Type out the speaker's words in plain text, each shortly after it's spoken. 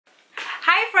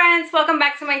friends, welcome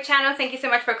back to my channel. Thank you so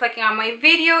much for clicking on my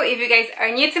video. If you guys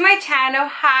are new to my channel,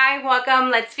 hi,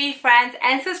 welcome, let's be friends,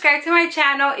 and subscribe to my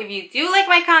channel. If you do like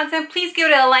my content, please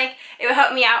give it a like. It will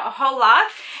help me out a whole lot.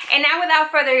 And now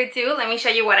without further ado, let me show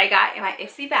you what I got in my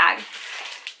Ipsy bag.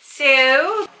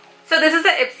 So this is the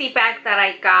Ipsy bag that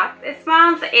I got this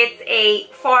month. It's a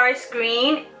forest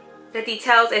green. The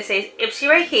details, it says Ipsy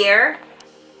right here,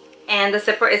 and the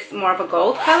zipper is more of a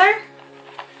gold color.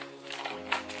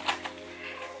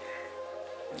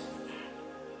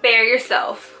 Bear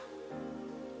yourself.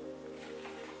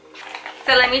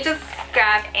 So let me just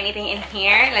grab anything in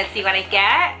here. Let's see what I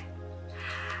get.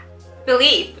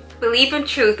 Believe in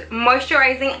Truth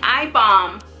Moisturizing Eye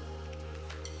Balm.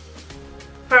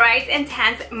 Provides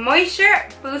intense moisture,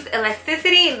 boosts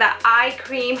elasticity. The eye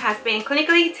cream has been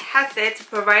clinically tested to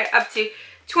provide up to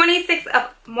 26 of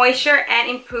moisture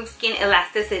and improve skin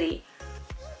elasticity.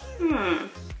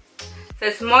 So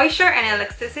it's moisture and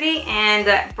elasticity, and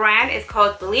the brand is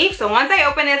called Believe. So once I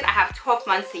open this, I have 12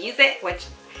 months to use it, which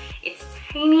it's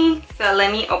tiny. So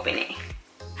let me open it.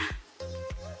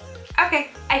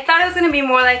 Okay, I thought it was gonna be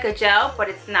more like a gel, but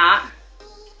it's not.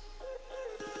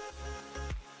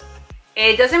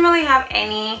 It doesn't really have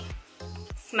any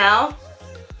smell.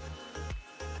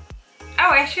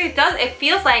 Oh, actually it does. It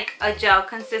feels like a gel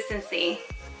consistency,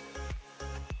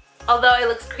 although it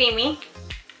looks creamy.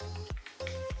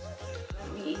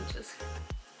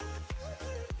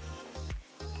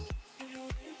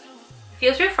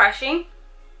 Feels refreshing.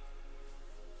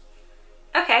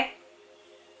 Okay.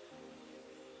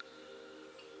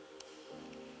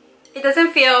 It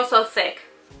doesn't feel so thick.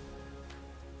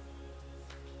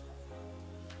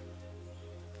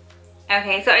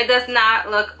 Okay, so it does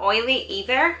not look oily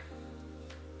either.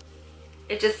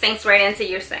 It just sinks right into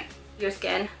your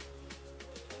skin.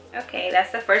 Okay,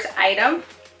 that's the first item.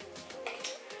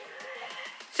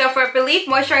 So for Believe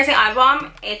Moisturizing Eye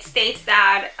Balm, it states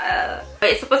that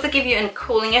it's supposed to give you a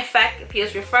cooling effect, it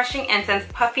feels refreshing, and sends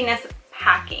puffiness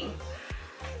packing.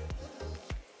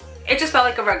 It just felt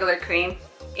like a regular cream.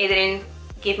 It didn't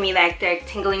give me like the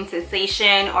tingling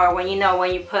sensation, or when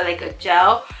you put like a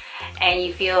gel and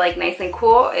you feel like nice and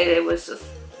cool. It was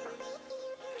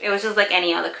just like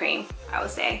any other cream, I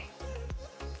would say.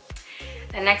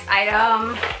 The next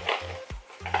item.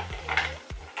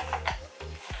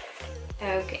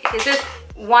 Okay, this is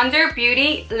Wonder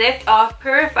Beauty Lift Off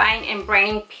Purifying and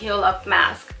Brightening Peel Off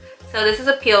Mask. So this is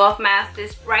a peel off mask.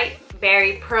 This bright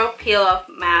berry pearl peel off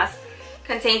mask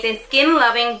contains a skin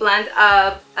loving blend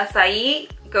of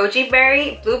acai, goji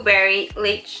berry, blueberry,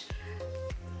 lychee,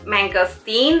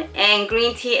 mangosteen, and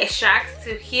green tea extracts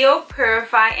to heal,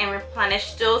 purify, and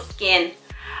replenish dull skin.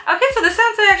 Okay, so this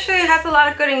sounds actually has a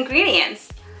lot of good ingredients.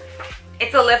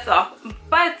 It's a lift off,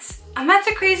 but I'm not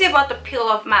too crazy about the peel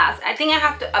off mask. I think I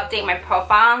have to update my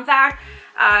profile on that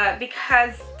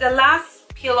because the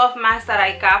last peel off mask that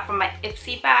I got from my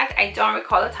Ipsy bag, I don't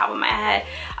recall the top of my head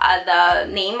the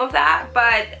name of that,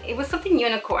 but it was something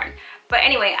unicorn. But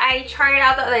anyway, I tried it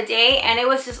out the other day and it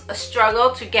was just a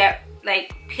struggle to get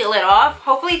peel it off.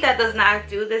 Hopefully that does not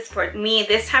do this for me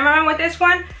this time around with this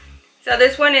one. So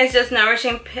this one is just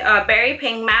Nourishing Berry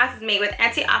Pink Mask. It's made with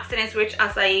antioxidants rich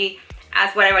acai,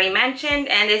 as what I already mentioned,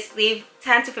 and just leave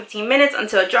 10 to 15 minutes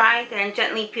until dry, then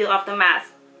gently peel off the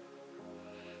mask.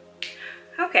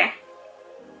 Okay.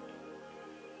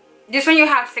 This one you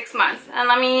have 6 months, and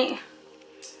let me,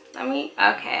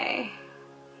 okay.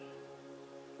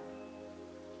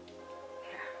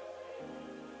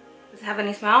 Does it have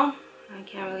any smell? I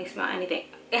can't really smell anything.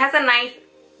 It has a nice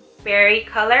berry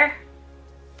color.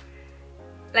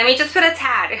 Let me just put a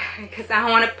tad, because I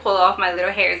don't want to pull off my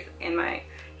little hairs in my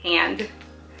hand.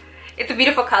 It's a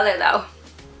beautiful color though.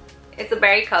 It's a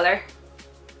berry color.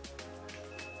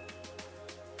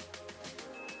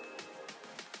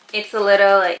 It's a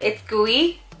little, it's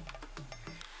gooey.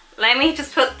 Let me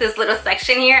just put this little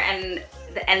section here, and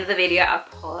at the end of the video I'll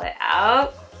pull it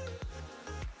out.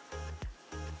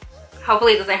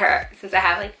 Hopefully it doesn't hurt since I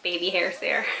have baby hairs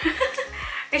there.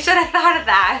 I should have thought of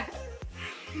that.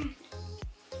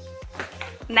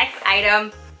 Next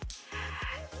item.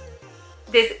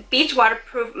 This Beach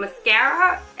Waterproof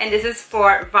Mascara, and this is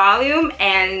for volume,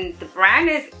 and the brand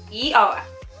is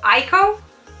Ico.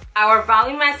 Our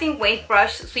voluminizing wave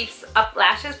brush sweeps up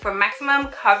lashes for maximum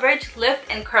coverage,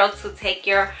 lift, and curl to take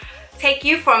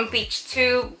you from beach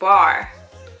to bar.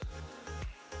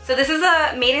 So this is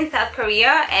made in South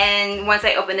Korea, and once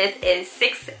I open this, it is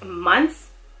 6 months.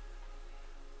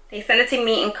 They sent it to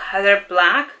me in color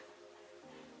black,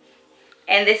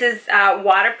 and this is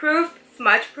waterproof,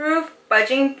 smudge proof,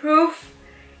 budging proof,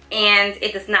 and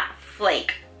it does not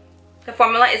flake. The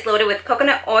formula is loaded with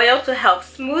coconut oil to help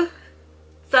smooth,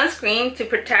 sunscreen to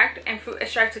protect, and fruit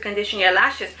extract to condition your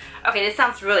lashes. Okay, this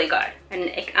sounds really good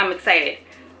and I'm excited.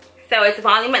 So it's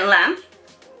volume and length.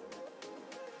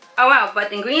 Oh wow, but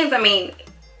the ingredients, I mean,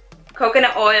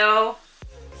 coconut oil,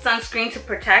 sunscreen to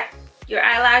protect your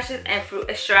eyelashes, and fruit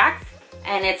extracts,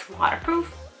 and it's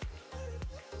waterproof.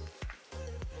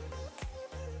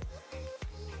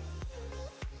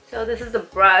 So this is the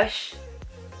brush.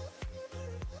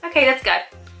 Okay, that's good.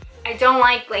 I don't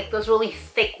like those really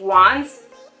thick wands.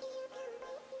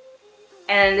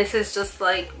 And this is just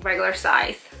like regular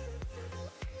size.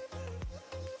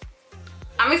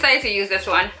 I'm excited to use this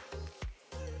one.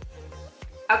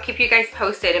 I'll keep you guys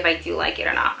posted if I do like it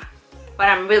or not. But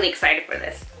I'm really excited for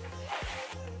this.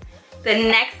 The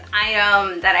next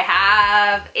item that I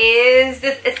have is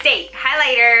this Estate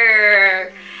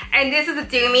highlighter. And this is a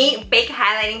Do Me Bake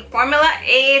Highlighting Formula.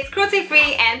 It's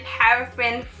cruelty-free and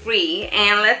paraffin-free.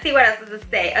 And let's see what else does it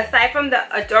say. Aside from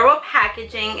the adorable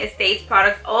packaging, Estate's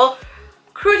products all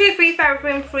cruelty-free,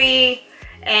 paraffin-free,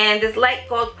 and this light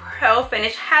gold pearl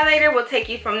finish highlighter will take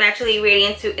you from naturally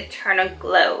radiant to eternal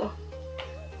glow.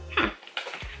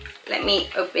 Let me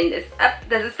open this up.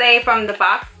 Does it say from the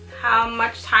box how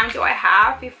much time do I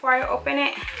have before I open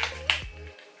it?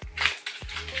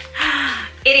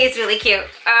 It is really cute.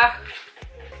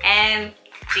 And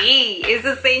gee, it's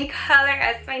the same color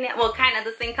as my nails. Well, kind of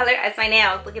the same color as my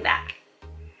nails. Look at that.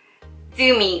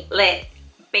 Do Me Lit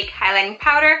Bake Highlighting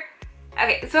Powder.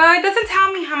 Okay, so it doesn't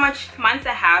tell me how much months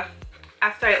I have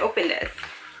after I open this.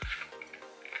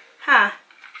 Huh.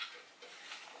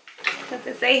 Does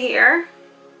it say here?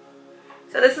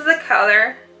 So this is the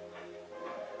color.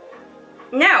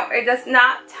 No, it does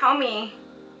not tell me.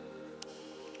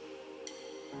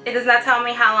 It does not tell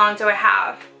me how long do I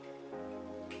have.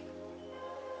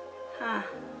 Huh.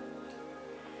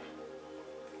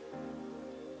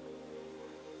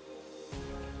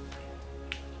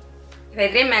 If I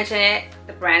didn't mention it,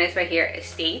 the brand is right here,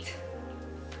 Estate.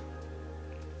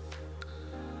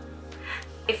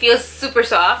 It feels super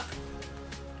soft.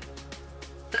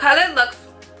 The color looks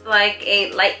like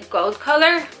a light gold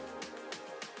color,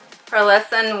 or less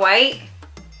than white.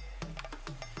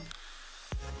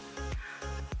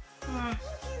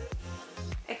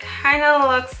 It kind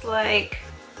of looks like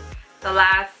the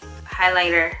last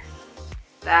highlighter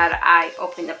that I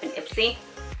opened up in Ipsy.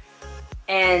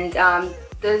 And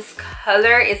this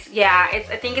color is, yeah,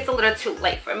 I think it's a little too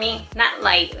light for me. Not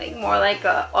light, like more like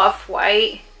a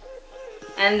off-white.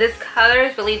 And this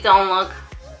colors really don't look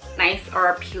nice or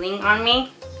appealing on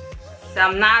me. So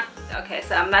I'm not, okay,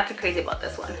 so I'm not too crazy about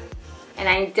this one. And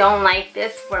I don't like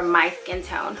this for my skin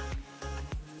tone.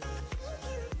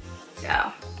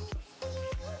 So.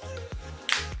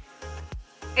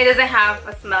 It doesn't have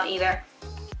a smell either.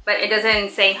 But it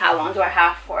doesn't say how long do I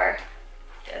have for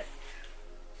this.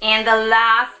 And the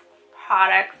last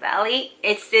product, Sally,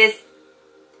 it's this,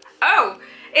 oh,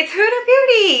 it's Huda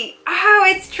Beauty. Oh,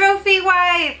 it's Trophy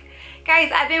Wife.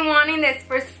 Guys, I've been wanting this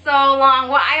for so long.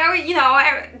 Well, I already, you know,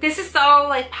 this is so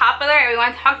like popular.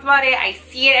 Everyone talks about it. I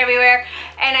see it everywhere.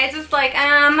 And I just like,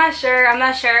 I'm not sure.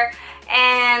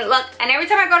 And look, and every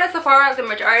time I go to Sephora, the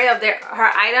majority of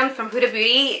her items from Huda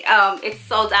Beauty, it's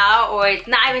sold out or it's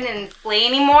not even in display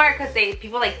anymore because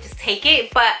people like just take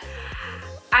it. But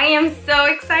I am so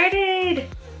excited.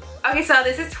 Okay, so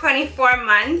this is 24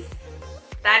 months.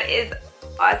 That is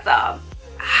awesome.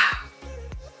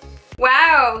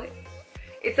 Wow.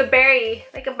 It's a berry,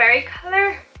 like a berry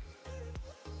color.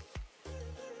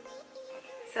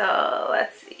 So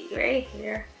let's see, right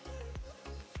here.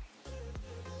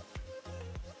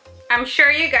 I'm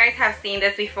sure you guys have seen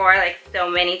this before, like so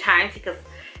many times, because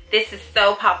this is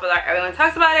so popular. Everyone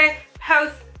talks about it,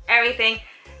 posts, everything.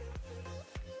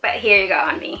 But here you go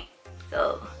on me.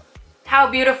 So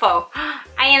how beautiful.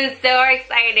 I am so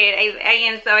excited. I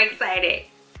am so excited.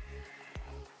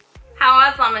 How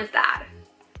awesome is that?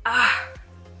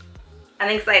 I'm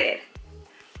excited.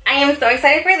 I am so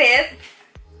excited for this.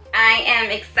 I am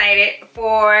excited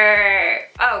for,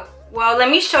 oh, well,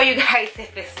 let me show you guys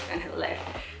if it's gonna lift.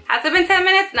 Has it been 10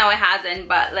 minutes? No, it hasn't,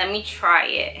 but let me try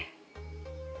it.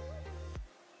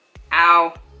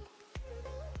 Ow.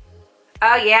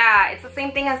 Oh yeah, it's the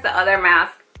same thing as the other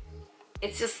mask.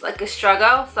 It's just like a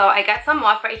struggle. So I got some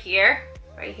off right here,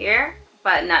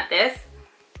 but not this.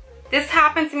 This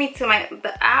happened to me to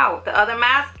the other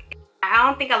mask. I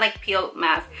don't think I like peel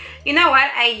mask. You know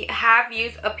what? I have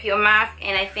used a peel mask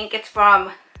and I think it's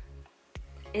from,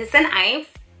 it's an Ives.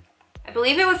 I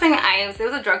believe it was in Ives. It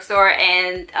was a drugstore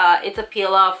and it's a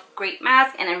peel off great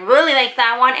mask and I really like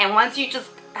that one. And once you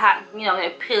just you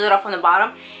know, peel it off from the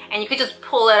bottom, and you could just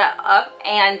pull it up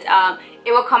and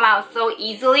it will come out so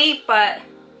easily. But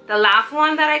the last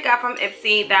one that I got from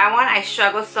Ipsy, that one I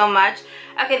struggled so much.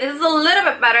 Okay, this is a little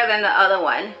bit better than the other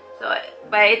one, so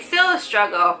but it's still a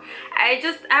struggle. I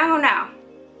don't know.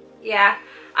 Yeah,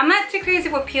 I'm not too crazy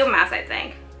with peel masks, I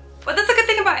think. But that's a good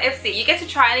thing about Ipsy. You get to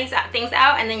try these things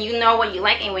out, and then you know what you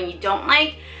like and what you don't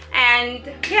like. And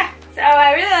yeah, so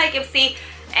I really like Ipsy,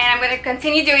 and I'm going to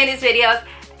continue doing these videos.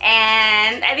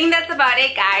 And I think that's about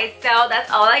it, guys. So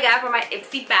that's all I got for my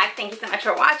Ipsy bag. Thank you so much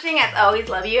for watching. As always,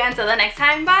 love you. Until the next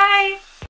time, bye!